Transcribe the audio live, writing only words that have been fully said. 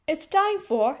It's time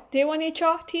for Day 1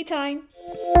 HR Tea Time.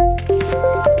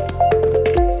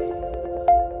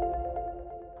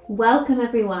 Welcome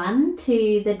everyone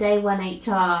to the Day 1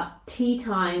 HR Tea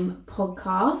Time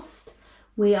podcast.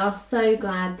 We are so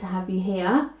glad to have you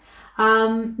here.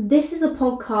 This is a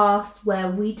podcast where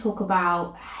we talk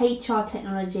about HR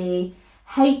technology,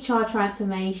 HR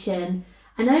transformation,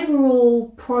 and overall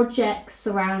projects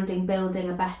surrounding building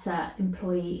a better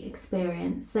employee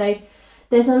experience. So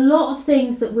there's a lot of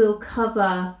things that we'll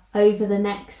cover over the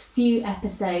next few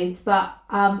episodes, but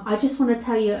I just want to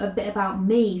tell you a bit about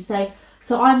me. So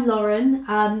I'm Lauren.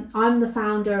 I'm the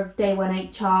founder of Day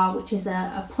 1 HR, which is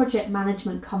a project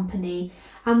management company.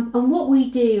 And what we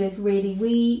do is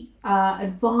we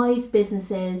advise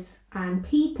businesses and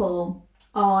people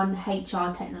on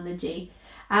HR technology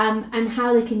and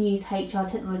how they can use HR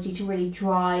technology to really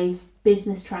drive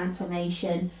business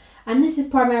transformation. And this is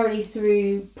primarily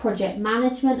through project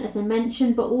management, as I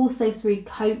mentioned, but also through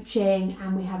coaching,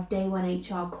 and we have Day 1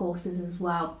 HR courses as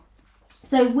well.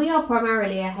 So we are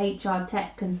primarily a HR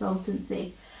tech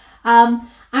consultancy.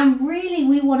 And really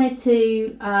we wanted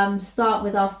to start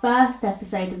with our first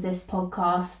episode of this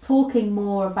podcast, talking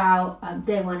more about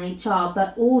Day 1 HR,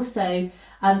 but also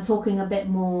talking a bit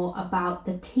more about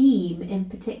the team, in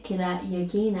particular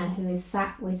Yogina, who is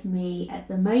sat with me at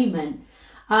the moment.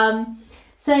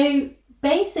 So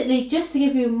basically, just to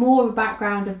give you more of a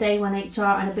background of Day 1 HR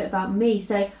and a bit about me.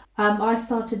 So I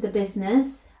started the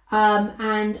business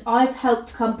and I've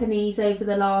helped companies over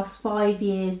the last 5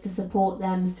 years to support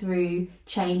them through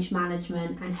change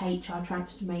management and HR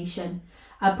transformation,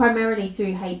 primarily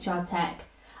through HR tech.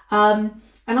 And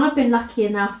I've been lucky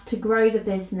enough to grow the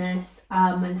business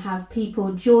and have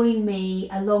people join me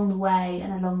along the way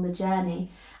and along the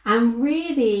journey. And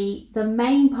really, the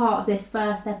main part of this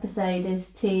first episode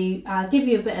is to give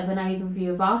you a bit of an overview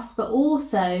of us, but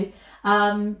also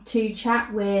to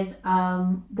chat with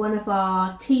one of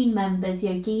our team members,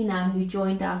 Yogina, who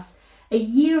joined us a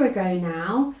year ago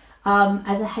now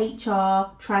as a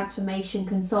HR transformation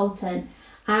consultant,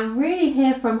 and really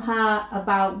hear from her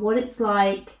about what it's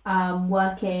like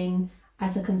working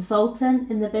as a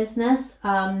consultant in the business.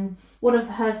 What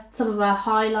are some of her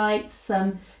highlights,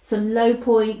 some low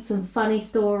points, some funny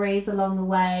stories along the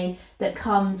way that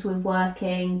comes with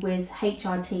working with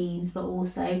HR teams, but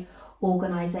also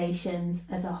organisations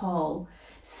as a whole.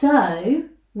 So,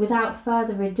 without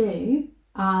further ado,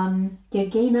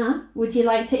 Yogina, would you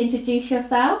like to introduce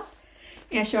yourself?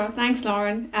 Yeah, sure. Thanks,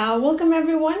 Lauren. Welcome,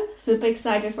 everyone. Super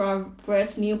excited for our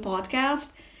first new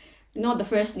podcast. Not the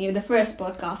first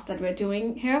podcast that we're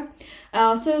doing here.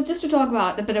 So just to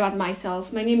talk a bit about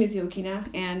myself, my name is Yogina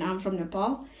and I'm from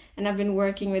Nepal, and I've been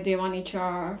working with Day 1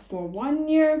 HR for 1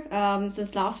 year,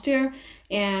 since last year,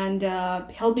 and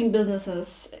helping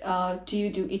businesses to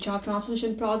do HR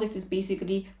transformation projects is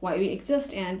basically why we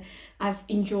exist, and I've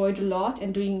enjoyed a lot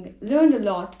and learned a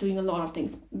lot doing a lot of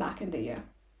things back in the year.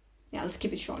 Yeah, let's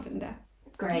keep it short in there.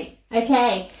 Great.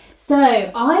 Okay, so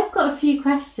I've got a few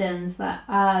questions that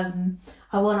I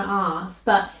want to ask,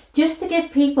 but just to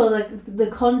give people the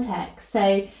context.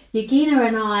 So Yogina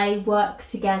and I worked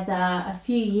together a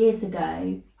few years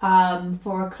ago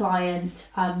for a client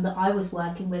that I was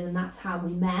working with, and that's how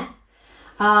we met.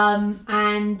 And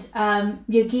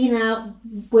Yogina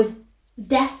was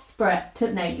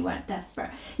you weren't desperate.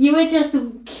 You were just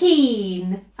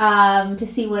keen to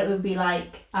see what it would be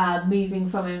like moving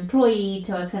from an employee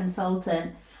to a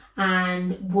consultant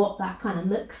and what that kind of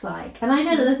looks like. And I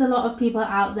know that there's a lot of people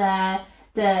out there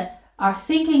that are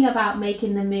thinking about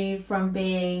making the move from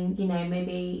being,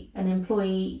 maybe an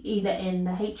employee either in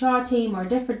the HR team or a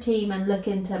different team and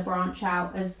looking to branch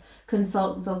out as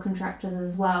consultants or contractors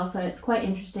as well. So it's quite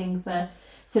interesting for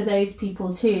those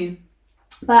people too.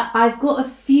 But I've got a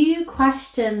few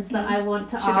questions that I want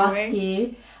to ask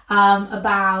you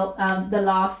about the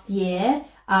last year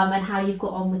and how you've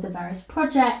got on with the various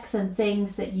projects and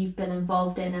things that you've been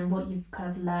involved in and what you've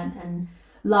kind of learned and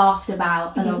laughed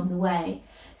about along the way.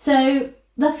 So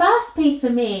the first piece for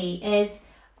me is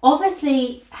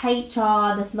obviously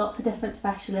HR, there's lots of different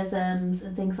specialisms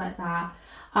and things like that.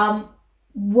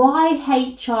 Why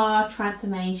HR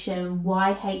transformation?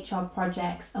 Why HR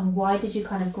projects? And why did you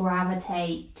kind of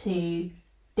gravitate to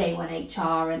Day 1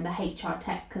 HR and the HR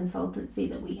tech consultancy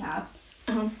that we have?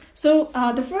 So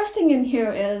the first thing in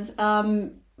here is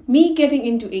me getting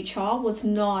into HR was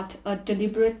not a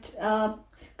deliberate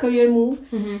career move.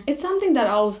 It's something that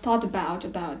I always thought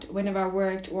about whenever I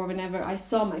worked or whenever I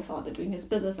saw my father doing his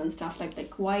business and stuff,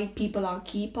 like why people are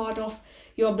key part of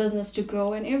your business to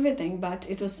grow and everything. But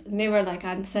it was never like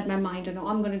I set my mind,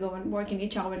 I'm going to go and work in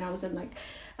HR when I was in like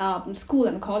school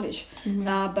and college.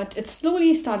 But it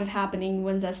slowly started happening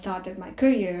once I started my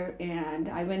career, and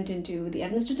I went into the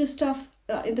administrative stuff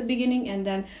in the beginning, and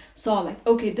then saw like,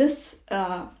 okay, this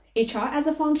HR as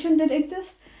a function did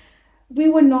exist. We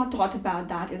were not taught about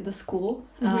that in the school,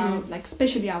 like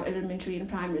especially our elementary and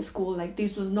primary school. Like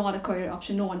this was not a career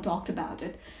option. No one talked about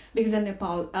it because in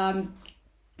Nepal,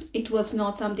 it was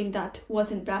not something that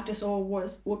was in practice or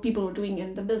was what people were doing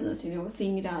in the business,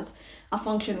 seeing it as a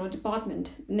function or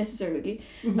department necessarily.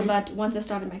 But once I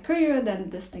started my career, then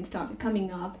this thing started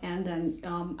coming up, and then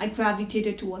I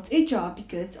gravitated towards HR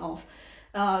because of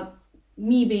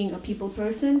me being a people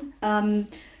person. I'm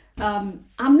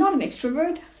not an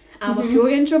extrovert. I'm a pure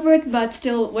introvert, but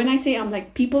still, when I say I'm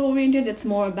like people oriented, it's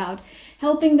more about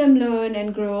helping them learn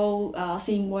and grow,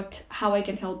 seeing how I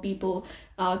can help people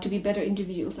to be better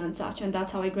individuals and such. And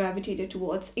that's how I gravitated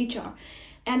towards HR.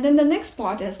 And then the next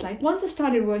part is like, once I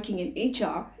started working in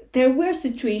HR, there were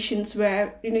situations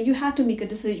where, you had to make a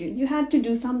decision. You had to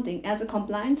do something as a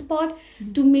compliance part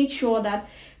to make sure that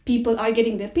people are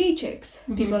getting their paychecks,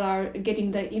 people are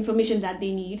getting the information that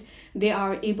they need, they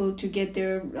are able to get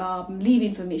their leave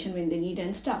information when they need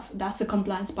and stuff. That's the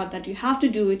compliance part that you have to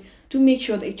do it to make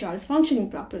sure the HR is functioning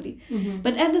properly.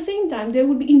 But at the same time, there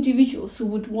would be individuals who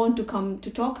would want to come to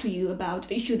talk to you about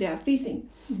the issue they are facing.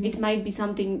 It might be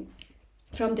something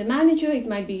from the manager, it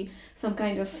might be some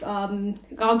kind of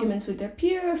arguments with their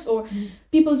peers, or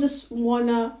people just want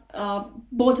to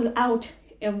bottle out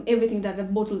everything that a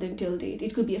bottled until date.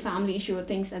 It could be a family issue or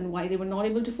things and why they were not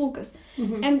able to focus.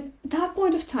 And that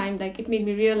point of time, like, it made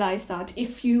me realize that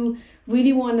if you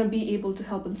really want to be able to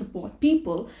help and support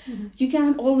people, you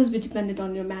can't always be dependent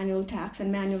on your manual tasks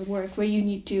and manual work where you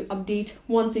need to update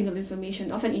one single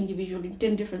information of an individual in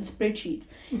 10 different spreadsheets,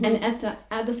 and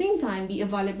at the same time be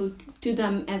available to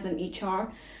them as an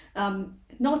HR,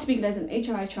 not speaking as an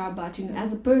HR, but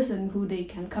as a person who they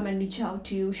can come and reach out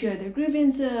to, share their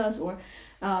grievances, or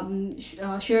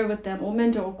share with them, or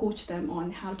mentor or coach them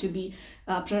on how to be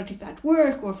productive at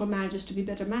work, or for managers to be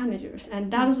better managers.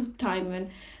 And that was a time when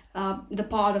the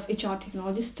part of HR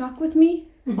technology stuck with me,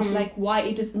 of like why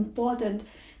it is important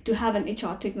to have an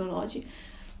HR technology.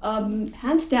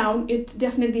 Hands down, it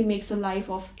definitely makes the life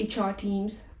of HR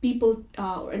teams, people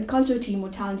and culture team or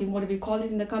talent team, whatever you call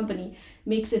it in the company,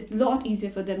 makes it a lot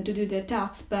easier for them to do their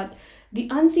tasks. But the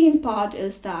unseen part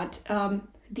is that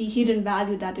the hidden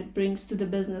value that it brings to the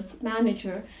business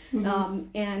manager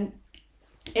and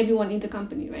everyone in the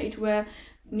company, right? Where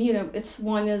it's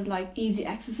one is like easy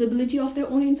accessibility of their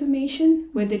own information,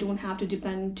 where they don't have to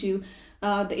depend to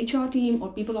the HR team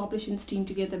or people operations team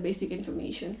to get the basic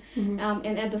information.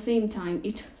 And at the same time,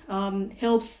 it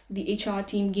helps the HR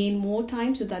team gain more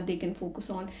time so that they can focus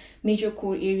on major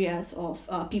core areas of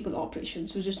people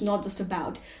operations, which is not just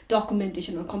about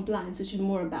documentation or compliance, which is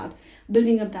more about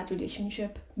building up that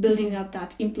relationship, building up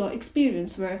that employee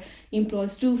experience where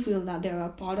employees do feel that they're a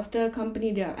part of the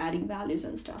company, they are adding values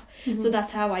and stuff. So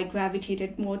that's how I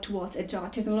gravitated more towards HR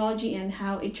technology and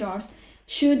how HRs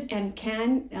should and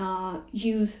can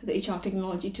use the HR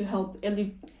technology to help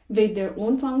elevate their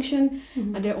own function,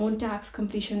 their own task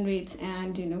completion rates,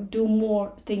 and do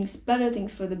more things, better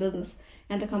things for the business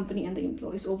and the company and the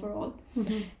employees overall.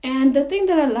 And the thing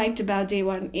that I liked about Day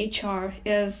One HR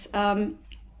is,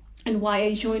 and why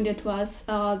I joined it, was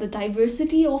the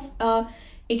diversity of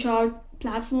HR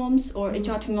platforms or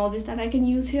HR technologies that I can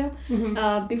use here.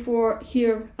 Before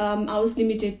here, I was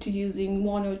limited to using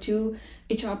one or two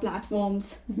HR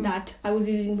platforms that I was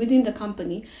using within the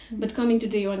company. But coming to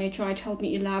Day One HR, it helped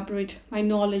me elaborate my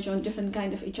knowledge on different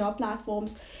kind of HR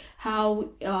platforms, how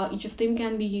each of them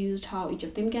can be used, how each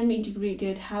of them can be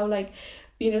integrated, how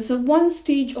so one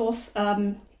stage of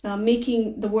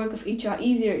making the work of HR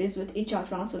easier is with HR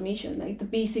transformation. Like the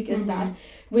basic is that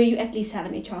where you at least have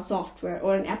an HR software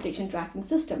or an application tracking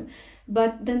system.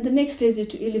 But then the next stage is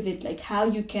to elevate, like how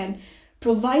you can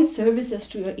provide services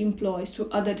to your employees through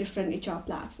other different HR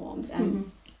platforms.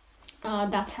 And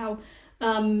that's how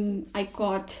I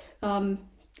got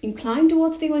inclined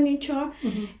towards Day One HR.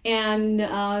 And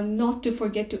not to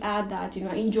forget to add that,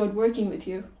 I enjoyed working with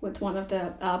you with one of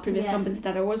the previous companies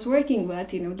that I was working with,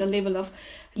 the level of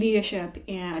leadership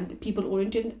and people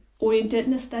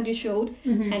orientedness that you showed,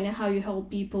 and how you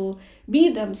help people be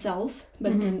themselves,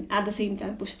 but then at the same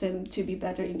time push them to be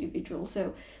better individuals.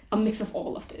 So a mix of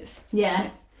all of this. Yeah.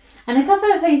 And a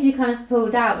couple of things you kind of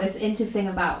pulled out is interesting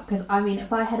about, because I mean,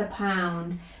 if I had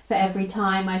 £1 for every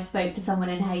time I spoke to someone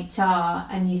in HR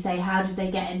and you say, how did they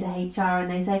get into HR?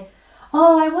 And they say,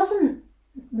 oh, I wasn't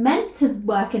meant to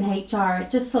work in HR,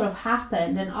 it just sort of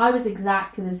happened. And I was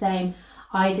exactly the same.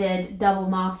 I did double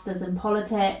masters in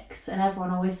politics, and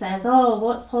everyone always says, oh,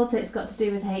 what's politics got to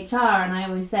do with HR? And I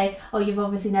always say, oh, you've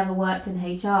obviously never worked in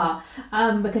HR,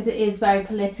 because it is very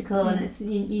political, and it's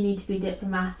you need to be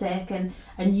diplomatic and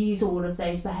use all of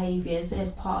those behaviours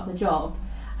as part of the job.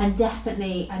 And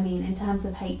definitely, I mean, in terms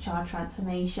of HR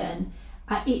transformation,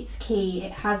 it's key,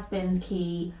 it has been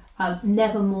key,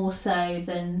 never more so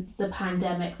than the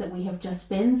pandemic that we have just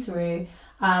been through.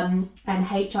 And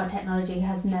HR technology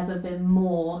has never been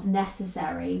more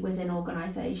necessary within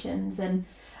organisations, and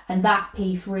that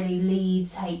piece really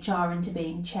leads HR into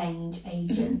being change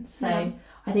agents. So yeah.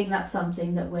 I think that's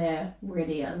something that we're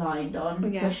really aligned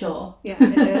on, for sure. Yeah,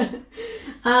 it is.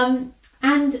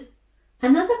 And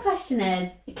another question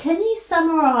is, can you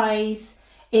summarise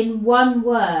in one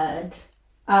word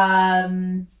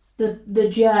the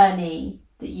journey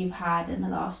that you've had in the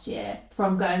last year,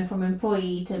 from going from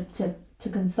employee to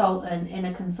consultant in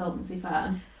a consultancy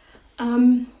firm?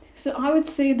 So I would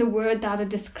say the word that would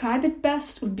describe it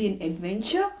best would be an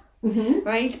adventure,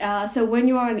 right? So when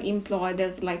you are an employee,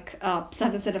 there's like a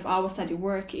certain set of hours that you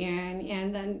work in,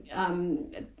 and then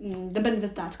the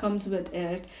benefits that comes with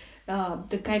it,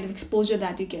 the kind of exposure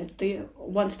that you get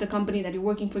once the company that you're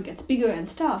working for gets bigger and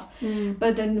stuff.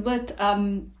 But then with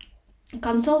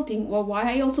consulting, or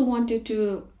why I also wanted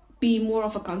to be more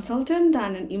of a consultant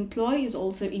than an employee, is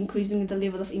also increasing the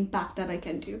level of impact that I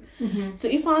can do. So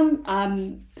if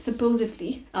I'm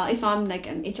supposedly, if I'm like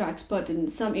an HR expert in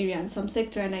some area, in some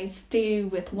sector, and I stay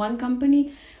with one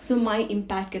company, so my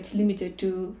impact gets limited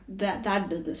to that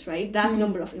business, right? That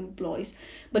number of employees.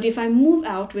 But if I move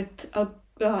out with a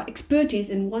expertise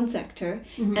in one sector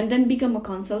and then become a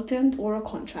consultant or a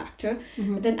contractor,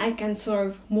 then I can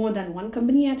serve more than one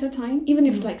company at a time, even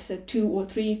if like say 2 or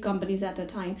 3 companies at a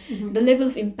time. The level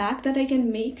of impact that I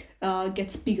can make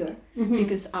gets bigger,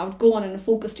 because I would go on in a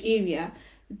focused area,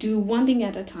 do one thing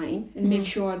at a time, and make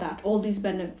sure that all these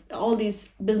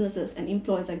businesses and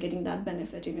employees are getting that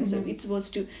benefit. So it was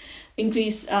to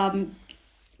increase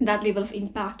that level of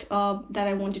impact that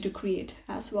I wanted to create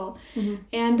as well.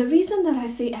 And the reason that I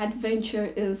say adventure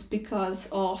is because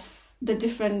of the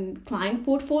different client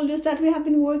portfolios that we have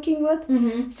been working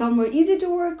with. Some were easy to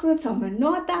work with, some were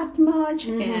not that much.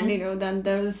 And then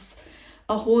there's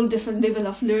a whole different level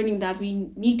of learning that we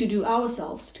need to do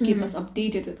ourselves to keep us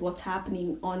updated with what's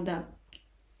happening on the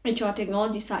HR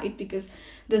technology side, because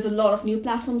there's a lot of new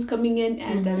platforms coming in,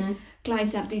 and then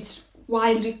clients have these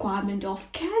wild requirement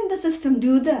of, can the system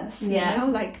do this?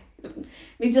 Like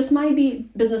it just might be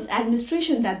business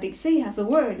administration that they say as a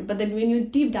word, but then when you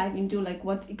deep dive into like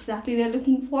what exactly they're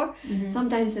looking for,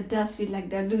 sometimes it does feel like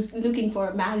they're looking for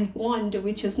a magic wand,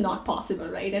 which is not possible,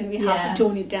 right? And we have to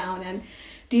tone it down, and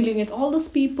dealing with all those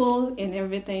people and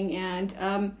everything.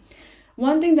 And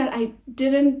one thing that I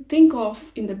didn't think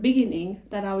of in the beginning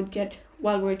that I would get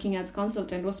while working as a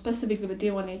consultant was specifically with Day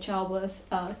One HR was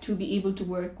to be able to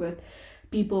work with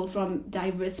people from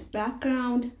diverse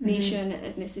background, nation,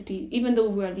 and ethnicity, even though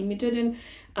we're limited in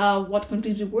what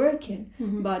countries we work in.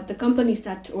 But the companies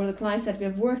or the clients that we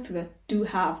have worked with do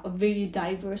have a very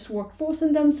diverse workforce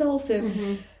in themselves. So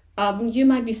you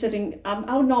might be sitting,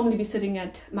 I would normally be sitting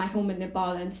at my home in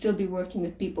Nepal and still be working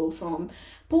with people from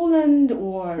Poland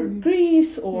or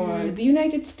Greece or the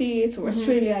United States or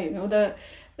Australia.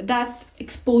 That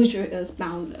exposure is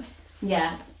boundless.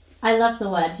 Yeah, I love the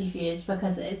word you've used,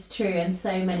 because it's true in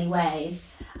so many ways.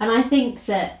 And I think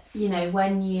that,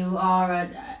 when you are a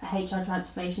HR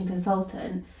transformation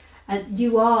consultant,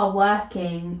 you are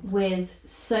working with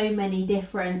so many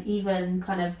different, even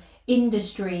kind of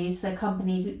industries. So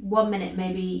companies, 1 minute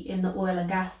maybe in the oil and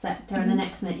gas sector, and the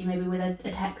next minute you may be with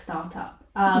a tech startup.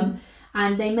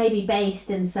 And they may be based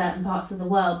in certain parts of the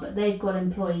world, but they've got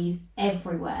employees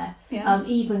everywhere.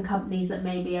 Even companies that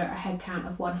maybe are a headcount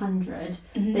of 100,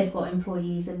 they've got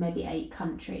employees in maybe 8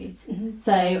 countries.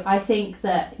 So I think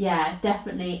that,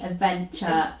 definitely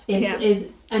adventure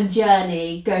is and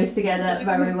journey goes together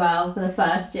very well for the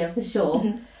first year, for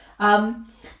sure. And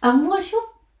what's your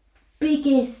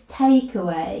biggest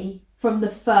takeaway from the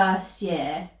first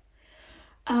year?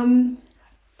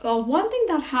 One thing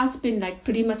that has been like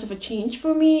pretty much of a change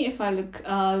for me, if I look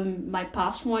my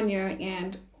past 1 year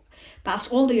and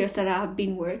past all the years that I have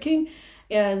been working,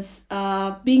 is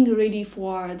being ready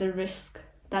for the risk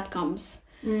that comes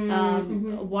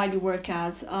while you work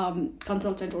as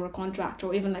consultant or a contractor,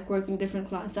 or even like working different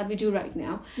clients that we do right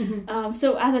now.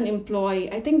 So as an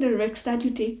employee, I think the risks that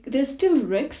you take, there's still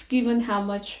risks given how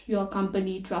much your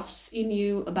company trusts in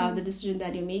you about the decision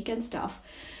that you make and stuff.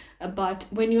 But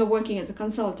when you're working as a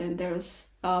consultant, there's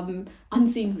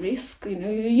unseen risk.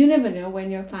 You never know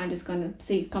when your client is going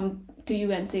to come to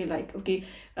you and say like, okay,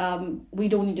 we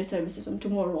don't need your services from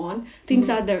tomorrow on.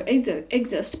 Things out there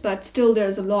exist, but still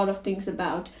there's a lot of things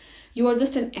about you are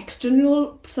just an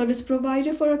external service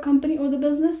provider for a company or the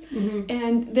business,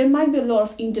 and there might be a lot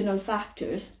of internal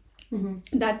factors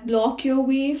that block your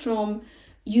way from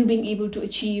you being able to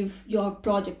achieve your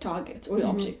project targets or your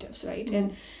objectives, right?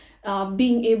 And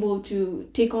being able to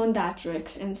take on that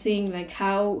risk and seeing like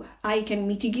how I can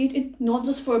mitigate it, not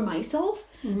just for myself,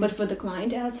 but for the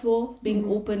client as well, being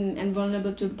open and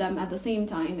vulnerable to them at the same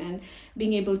time, and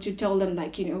being able to tell them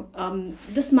like,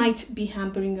 this might be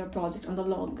hampering your project on the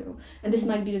long go, and this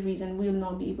might be the reason we will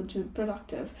not be able to be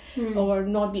productive or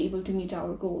not be able to meet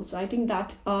our goals. So I think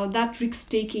that that risk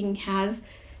taking has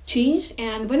changed.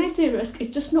 And when I say risk,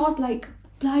 it's just not like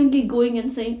blindly going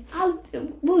and saying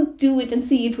we'll do it and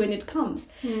see it when it comes.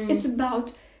 It's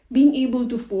about being able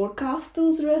to forecast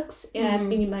those risks and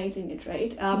minimizing it,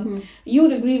 right? You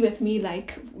would agree with me,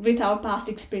 like with our past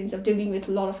experience of dealing with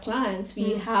a lot of clients,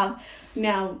 we have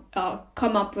now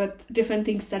come up with different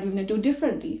things that we're going to do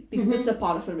differently, because it's a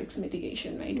part of a risk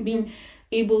mitigation, right? Being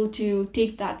able to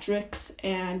take that risk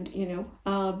and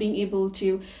being able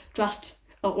to trust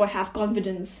or have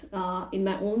confidence in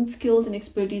my own skills and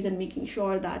expertise, and making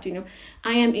sure that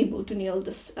I am able to nail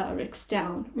this risk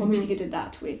down or mitigate it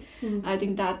that way. I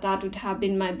think that would have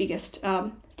been my biggest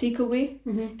takeaway,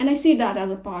 and I see that as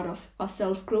a part of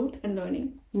self growth and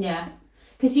learning. Yeah,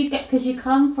 because you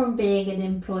come from being an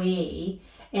employee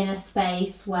in a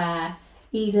space where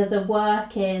either the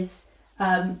work is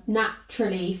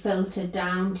naturally filtered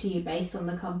down to you based on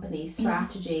the company's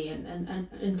strategy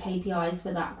and KPIs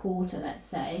for that quarter, let's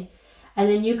say, and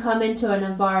then you come into an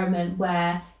environment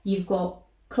where you've got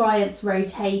clients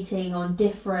rotating on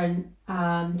different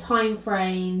time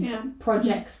frames,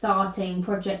 projects starting,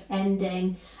 projects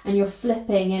ending, and you're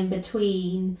flipping in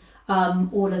between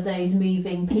all of those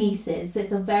moving pieces. So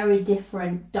it's a very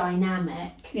different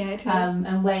dynamic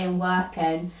and way of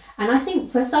working. And I think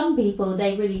for some people,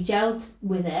 they really gelled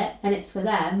with it and it's for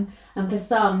them. And for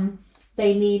some,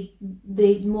 they need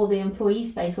the employee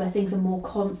space where things are more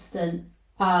constant,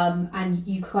 and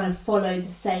you kind of follow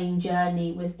the same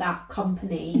journey with that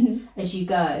company as you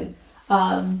go.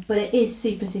 But it is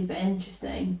super, super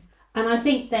interesting. And I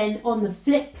think then on the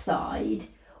flip side,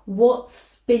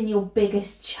 what's been your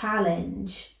biggest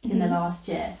challenge in the last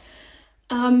year?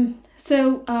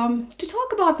 So to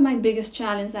talk about my biggest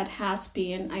challenge, that has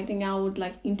been, I think I would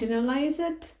like internalize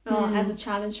it as a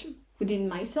challenge within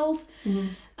myself.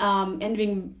 And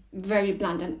being very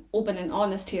blunt and open and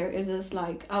honest here, is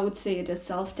like, I would say it is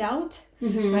self-doubt,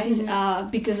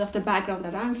 right? Because of the background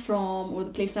that I'm from, or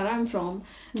the place that I'm from,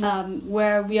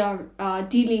 where we are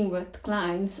dealing with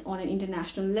clients on an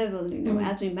international level.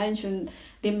 As we mentioned,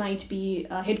 they might be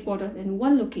headquartered in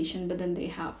one location, but then they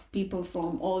have people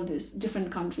from all these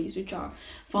different countries which are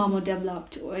far more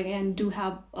developed, and do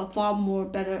have a far more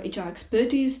better HR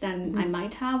expertise than I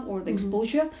might have, or the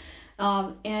exposure.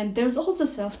 And there's also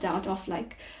self-doubt of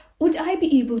like, would I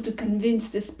be able to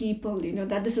convince these people,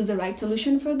 that this is the right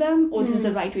solution for them, or this is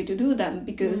the right way to do them?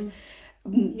 Because,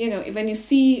 when you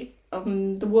see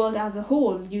the world as a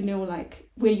whole, like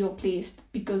where you're placed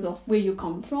because of where you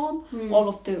come from, all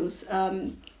of those,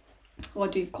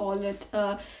 what do you call it?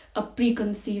 A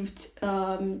preconceived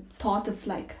thought of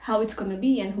like how it's going to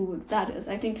be and who that is.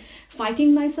 I think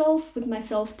fighting myself with my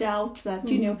self-doubt that,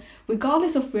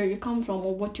 regardless of where you come from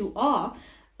or what you are,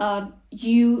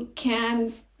 you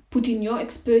can put in your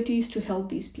expertise to help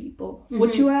these people.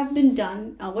 What you have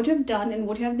done and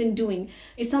what you have been doing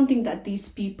is something that these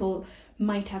people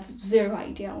might have zero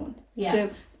idea on. So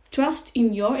trust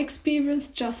in your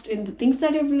experience, trust in the things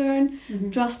that you've learned,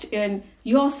 trust in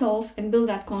yourself, and build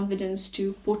that confidence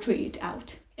to portray it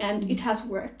out. And it has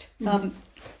worked.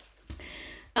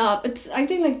 It's, I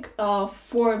think, like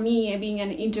for me, being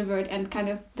an introvert and kind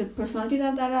of the personality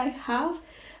that I have,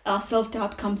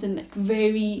 self-doubt comes in like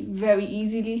very, very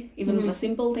easily, even with the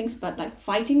simple things, but like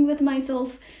fighting with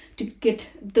myself to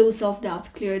get those self-doubts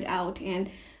cleared out and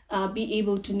be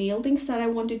able to nail things that I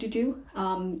wanted to do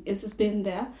has been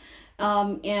there.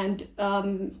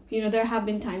 There have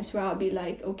been times where I'll be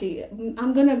like, okay,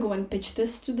 I'm gonna go and pitch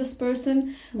this to this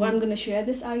person, or I'm gonna share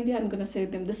this idea. I'm gonna say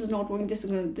to them, this is not working. This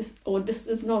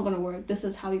is not gonna work. This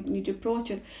is how you need to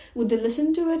approach it. Would they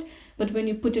listen to it? But when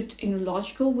you put it in a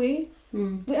logical way,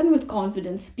 and with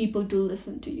confidence, people do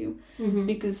listen to you,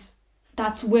 because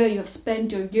that's where you've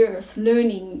spent your years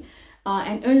learning,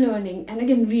 and unlearning, and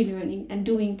again relearning, and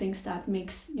doing things that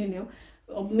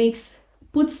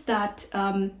puts that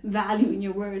value in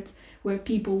your words, where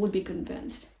people would be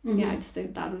convinced. I just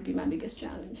think that would be my biggest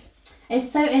challenge.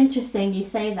 It's so interesting you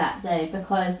say that, though,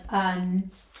 because I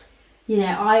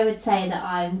would say that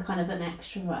I'm kind of an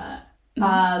extrovert,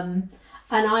 and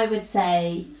I would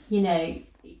say,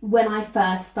 when I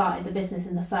first started the business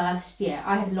in the first year,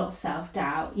 I had a lot of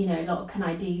self-doubt, a lot of, can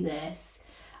I do this?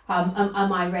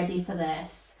 Am I ready for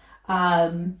this?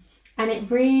 And it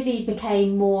really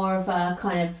became more of a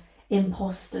kind of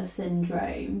imposter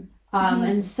syndrome.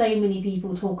 And so many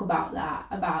people talk about that,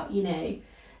 about, I'm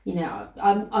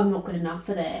not good enough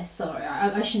for this, or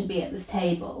I shouldn't be at this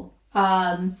table.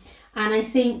 And I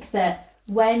think that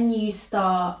when you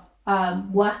start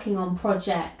working on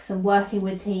projects and working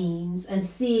with teams and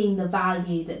seeing the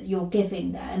value that you're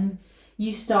giving them,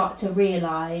 you start to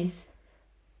realise,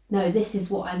 no, this is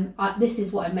what I'm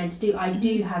meant to do. I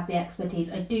do have the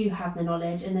expertise, I do have the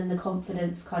knowledge, and then the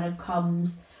confidence kind of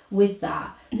comes with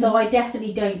that. So I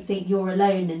definitely don't think you're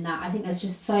alone in that. I think there's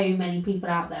just so many people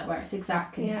out there where it's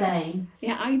exactly the same.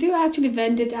 Yeah, I do actually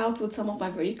vent it out with some of my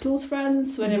very close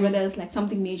friends whenever there's like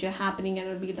something major happening, and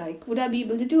I'll be like, would I be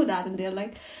able to do that? And they're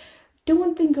like,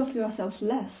 don't think of yourself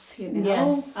less,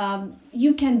 Yes.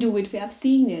 You can do it. We have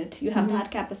seen it. You have that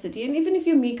capacity. And even if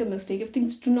you make a mistake, if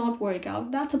things do not work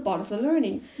out, that's a part of the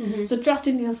learning. So trust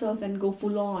in yourself and go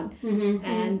full on.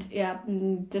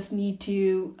 And just need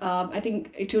to, I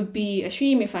think it would be a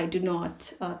shame if I do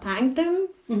not thank them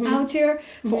out here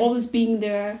for always being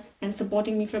there and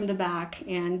supporting me from the back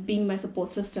and being my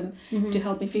support system to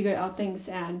help me figure out things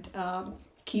and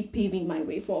keep paving my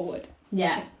way forward.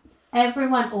 Yeah.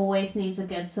 Everyone always needs a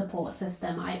good support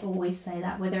system. I always say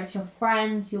that, whether it's your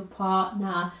friends, your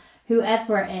partner,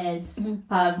 whoever it is,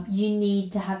 you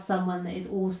need to have someone that is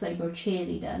also your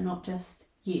cheerleader, not just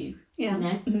you.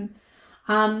 And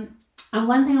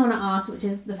one thing I want to ask, which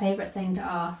is the favourite thing to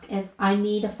ask, is I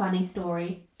need a funny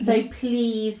story. So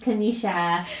please, can you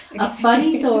share a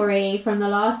funny story from the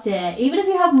last year? Even if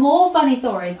you have more funny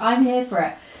stories, I'm here for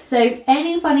it. So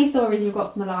any funny stories you've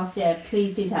got from the last year,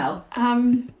 please do tell.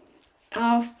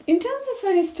 In terms of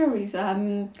funny stories,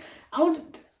 one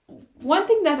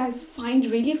thing that I find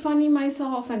really funny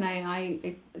myself, and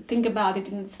I think about it,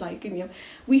 and it's like,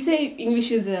 we say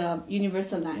English is a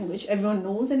universal language. Everyone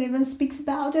knows and everyone speaks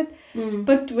about it.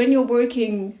 But when you're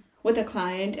working with a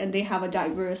client and they have a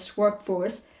diverse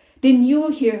workforce, then you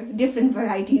hear different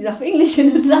varieties of English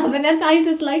in itself. And at times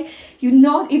it's like you're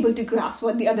not able to grasp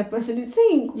what the other person is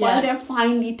saying while they're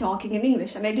finally talking in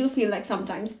English. And I do feel like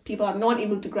sometimes people are not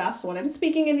able to grasp what I'm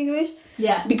speaking in English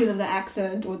because of the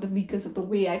accent or because of the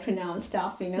way I pronounce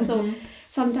stuff, So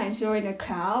sometimes you're in a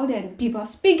crowd and people are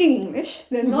speaking English.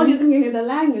 They're not using any other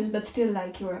language, but still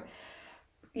like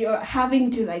you're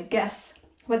having to like guess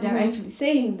what they're actually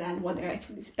saying, then what they're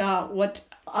actually what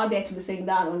are they actually saying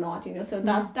that or not, so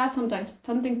that's sometimes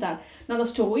something that, not a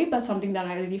story, but something that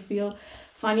I really feel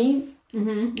funny.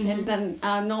 And then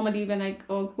normally when I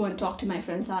go and talk to my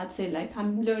friends, I'd say like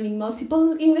I'm learning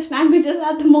multiple English languages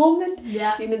at the moment.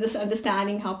 Just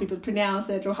understanding how people pronounce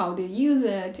it or how they use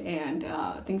it and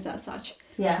things as such.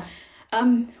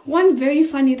 One very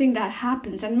funny thing that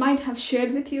happens, and might have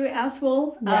shared with you as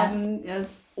well,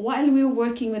 is while we were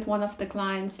working with one of the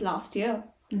clients last year,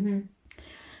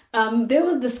 there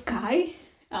was this guy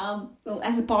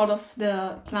as a part of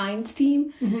the client's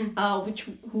team,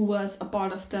 who was a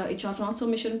part of the HR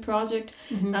transformation project,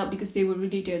 because they were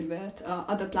related with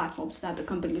other platforms that the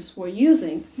companies were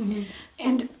using.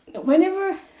 And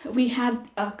whenever we had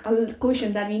a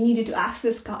question that we needed to ask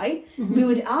this guy, we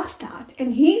would ask that,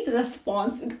 and his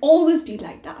response would always be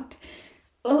like that.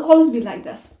 It'll always be like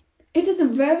this: it is a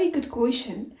very good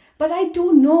question, but I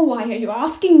don't know why are you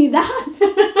asking me that.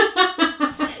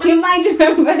 You might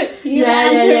remember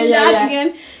answering that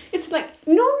again. It's like,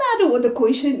 no matter what the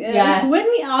question is, when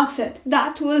we ask it,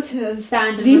 that was his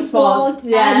standard default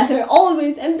answer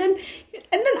always. And then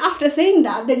after saying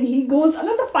that, then he goes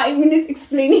another 5 minutes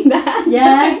explaining that.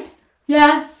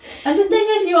 And the thing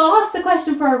is, you ask the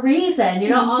question for a reason.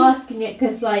 You're not asking it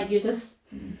because like you're just,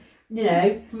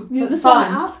 you just want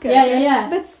to ask it.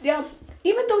 But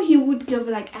even though he would give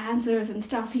like answers and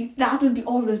stuff, that would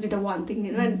always be the one thing.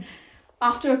 And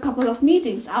after a couple of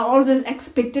meetings, I always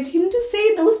expected him to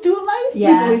say those 2 lines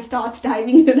before he starts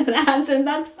diving into that answer, and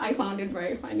that I found it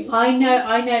very funny. I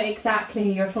know exactly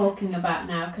who you're talking about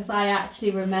now, because I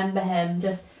actually remember him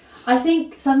just. I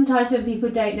think sometimes when people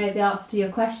don't know the answer to your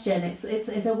question, it's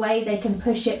a way they can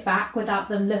push it back without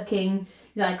them looking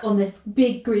like on this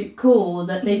big group call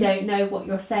that they don't know what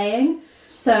you're saying.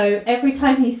 So every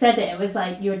time he said it, it was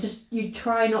like you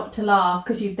try not to laugh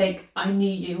because you think, I knew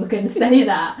you were going to say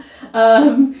that.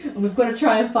 And we've got to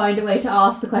try and find a way to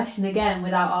ask the question again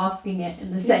without asking it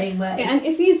in the same way. Yeah, and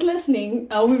if he's listening,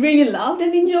 we really loved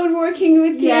and enjoyed working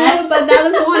with you. Yes. But that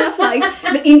was one of like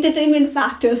the entertainment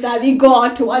factors that we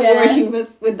got while working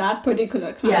with that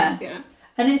particular client. Yeah.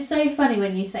 And it's so funny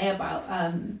when you say about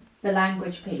the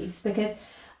language piece, because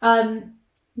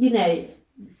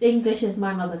English is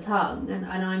my mother tongue and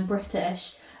I'm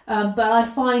British, but I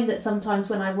find that sometimes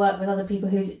when I work with other people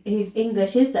whose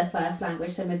English is their first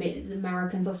language, so maybe it's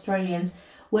Americans, Australians,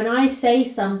 when I say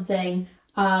something,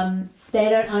 they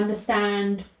don't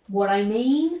understand what I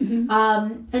mean.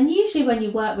 And usually when you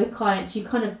work with clients, you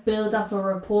kind of build up a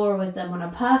rapport with them on a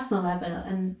personal level,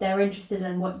 and they're interested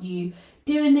in what you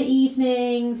do in the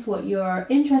evenings, what your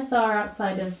interests are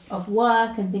outside of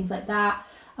work and things like that.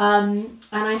 And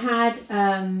I had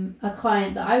a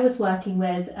client that I was working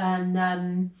with,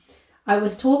 and I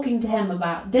was talking to him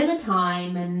about dinner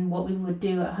time and what we would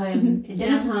do at home in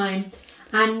dinner time.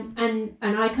 And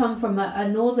I come from a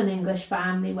Northern English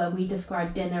family where we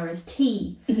describe dinner as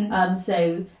tea.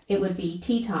 So it would be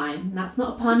tea time. And that's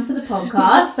not a pun for the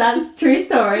podcast. That's a true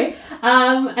story.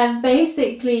 And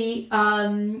basically,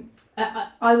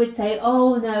 I would say,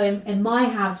 oh no, in my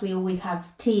house we always have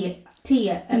tea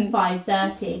at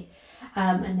 5:30.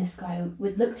 And this guy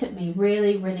looked at me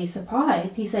really, really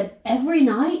surprised. He said, every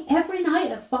night at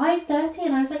 5:30?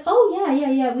 And I was like, oh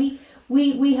yeah.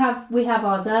 We have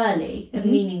ours early,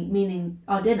 meaning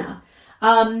our dinner.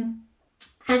 And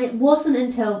it wasn't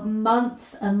until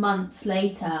months and months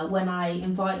later when I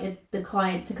invited the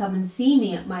client to come and see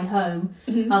me at my home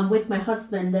with my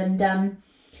husband, and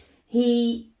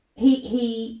he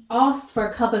asked for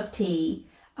a cup of tea,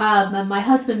 and my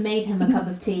husband made him a cup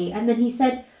of tea, and then he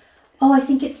said, oh, I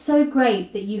think it's so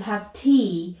great that you have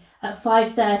tea at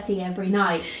 5:30 every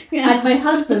night. And my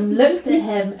husband looked at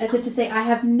him as if to say, I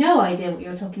have no idea what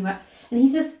you're talking about. And he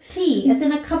says, tea, as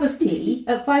in a cup of tea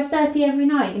at 5:30 every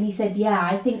night. And he said, yeah,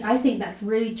 I think that's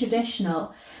really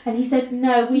traditional. And he said,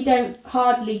 no, we don't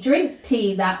hardly drink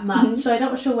tea that much. So I'm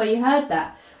not sure where you heard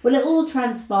that. Well, it all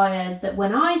transpired that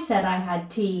when I said I had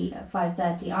tea at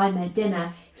 5:30, I meant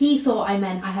dinner. He thought I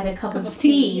meant I had a cup of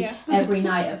tea every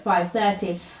night at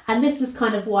 5:30. And this was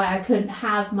kind of why I couldn't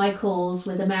have my calls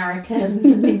with Americans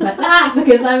and things like that,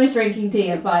 because I was drinking tea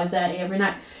at 5:30 every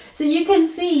night. So you can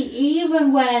see,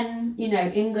 even when,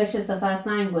 English is the first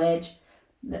language,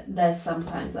 there's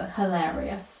sometimes a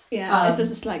hilarious. It's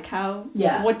just like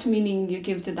what meaning you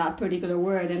give to that particular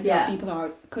word and how people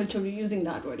are culturally using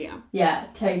that word. Yeah,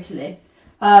 totally.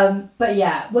 But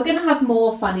yeah, we're going to have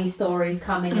more funny stories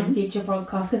coming in future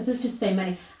podcasts, because there's just so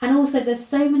many. And also there's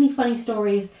so many funny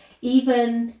stories,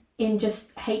 even in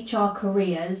just HR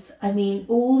careers. I mean,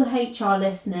 all the HR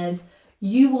listeners,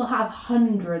 you will have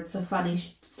hundreds of funny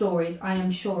stories, I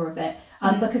am sure of it,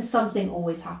 because something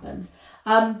always happens.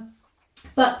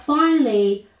 But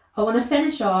finally, I want to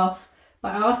finish off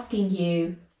by asking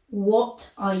you,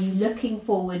 what are you looking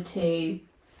forward to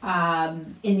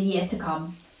in the year to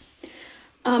come?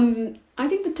 I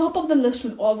think the top of the list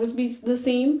would always be the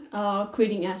same,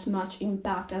 creating as much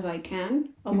impact as I can,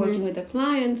 working with the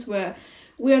clients, where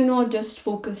we are not just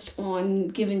focused on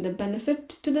giving the benefit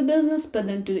to the business, but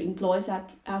then to the employees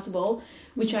as well,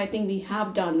 which I think we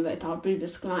have done with our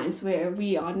previous clients, where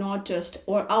we are not just,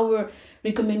 or our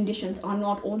recommendations are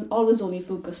not always only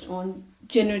focused on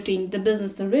generating the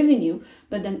business, the revenue,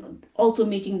 but then also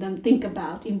making them think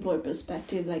about employee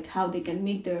perspective, like how they can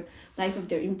make their life of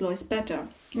their employees better.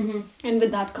 And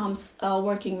with that comes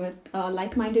working with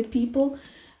like-minded people,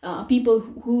 people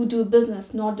who do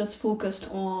business not just focused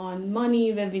on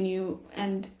money, revenue,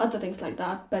 and other things like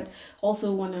that, but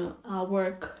also want to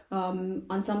work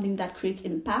on something that creates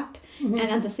impact, and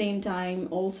at the same time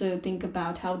also think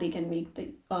about how they can make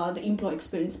the employee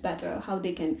experience better, how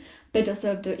they can better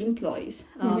serve their employees.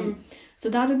 So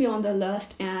that will be on the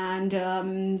list. And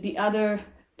the other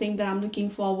thing that I'm looking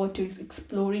forward to is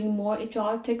exploring more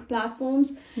HR tech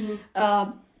platforms,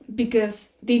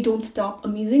 because they don't stop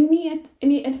amazing me at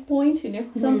any point.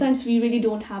 Sometimes we really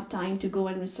don't have time to go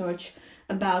and research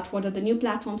about what are the new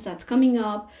platforms that's coming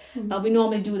up. We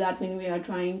normally do that when we are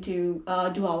trying to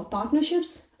do our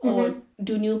partnerships or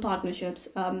do new partnerships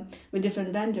with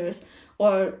different vendors,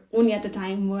 or only at the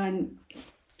time when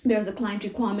there's a client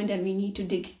requirement and we need to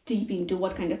dig deep into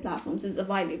what kind of platforms is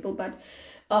available. But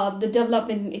the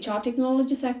development in HR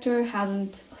technology sector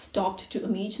hasn't stopped to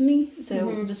amaze me.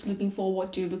 So just looking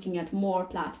forward to looking at more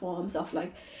platforms of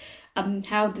like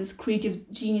how these creative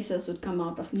geniuses would come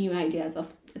out of new ideas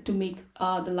to make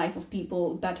the life of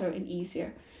people better and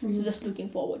easier. So just looking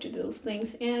forward to those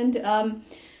things. And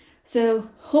so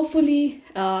hopefully,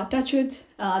 touch wood,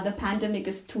 the pandemic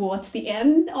is towards the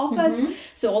end of it.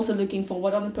 So also looking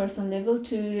forward on a personal level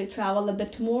to travel a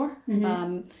bit more,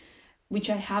 which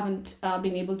I haven't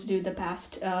been able to do the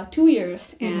past 2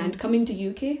 years. And coming to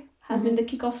UK has been the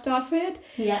kickoff start for it.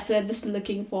 Yeah. So just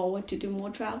looking forward to do more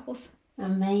travels.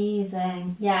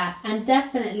 Amazing. Yeah, and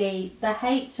definitely the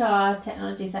HR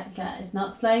technology sector is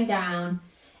not slowing down.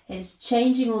 It's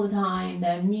changing all the time.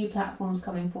 There are new platforms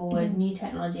coming forward, new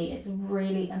technology. It's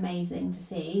really amazing to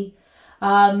see.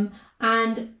 And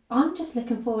I'm just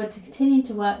looking forward to continuing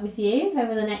to work with you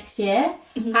over the next year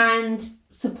and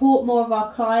support more of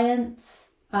our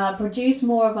clients, produce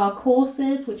more of our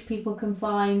courses, which people can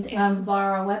find via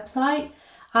our website.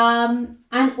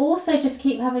 And also just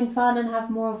keep having fun and have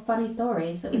more funny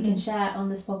stories that we can share on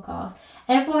this podcast.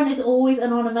 Everyone is always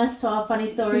anonymous to our funny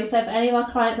stories, so if any of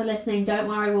our clients are listening, don't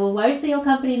worry, we won't say your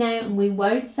company name and we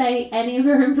won't say any of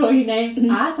your employee names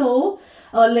at all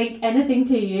or link anything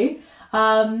to you.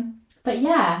 But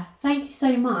yeah, thank you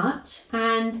so much,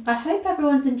 and I hope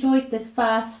everyone's enjoyed this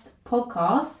first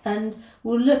podcast, and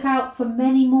we'll look out for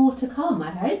many more to come,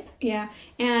 I hope. Yeah,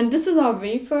 and this is our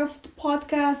very first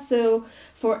podcast, so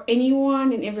for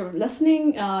anyone and everyone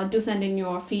listening, do send in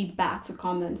your feedbacks or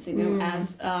comments,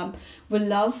 as we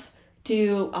love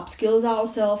to upskill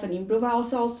ourselves and improve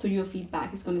ourselves, so your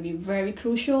feedback is going to be very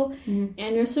crucial. And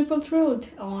we're super thrilled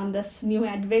on this new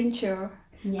adventure,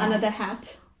 another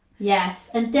hat. Yes,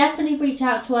 and definitely reach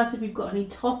out to us if you've got any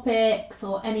topics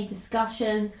or any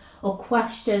discussions or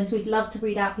questions. We'd love to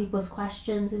read out people's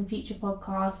questions in future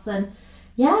podcasts. And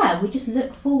yeah, we just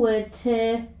look forward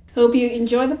to... Hope you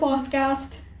enjoy the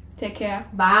podcast. Take care.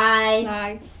 Bye.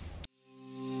 Bye.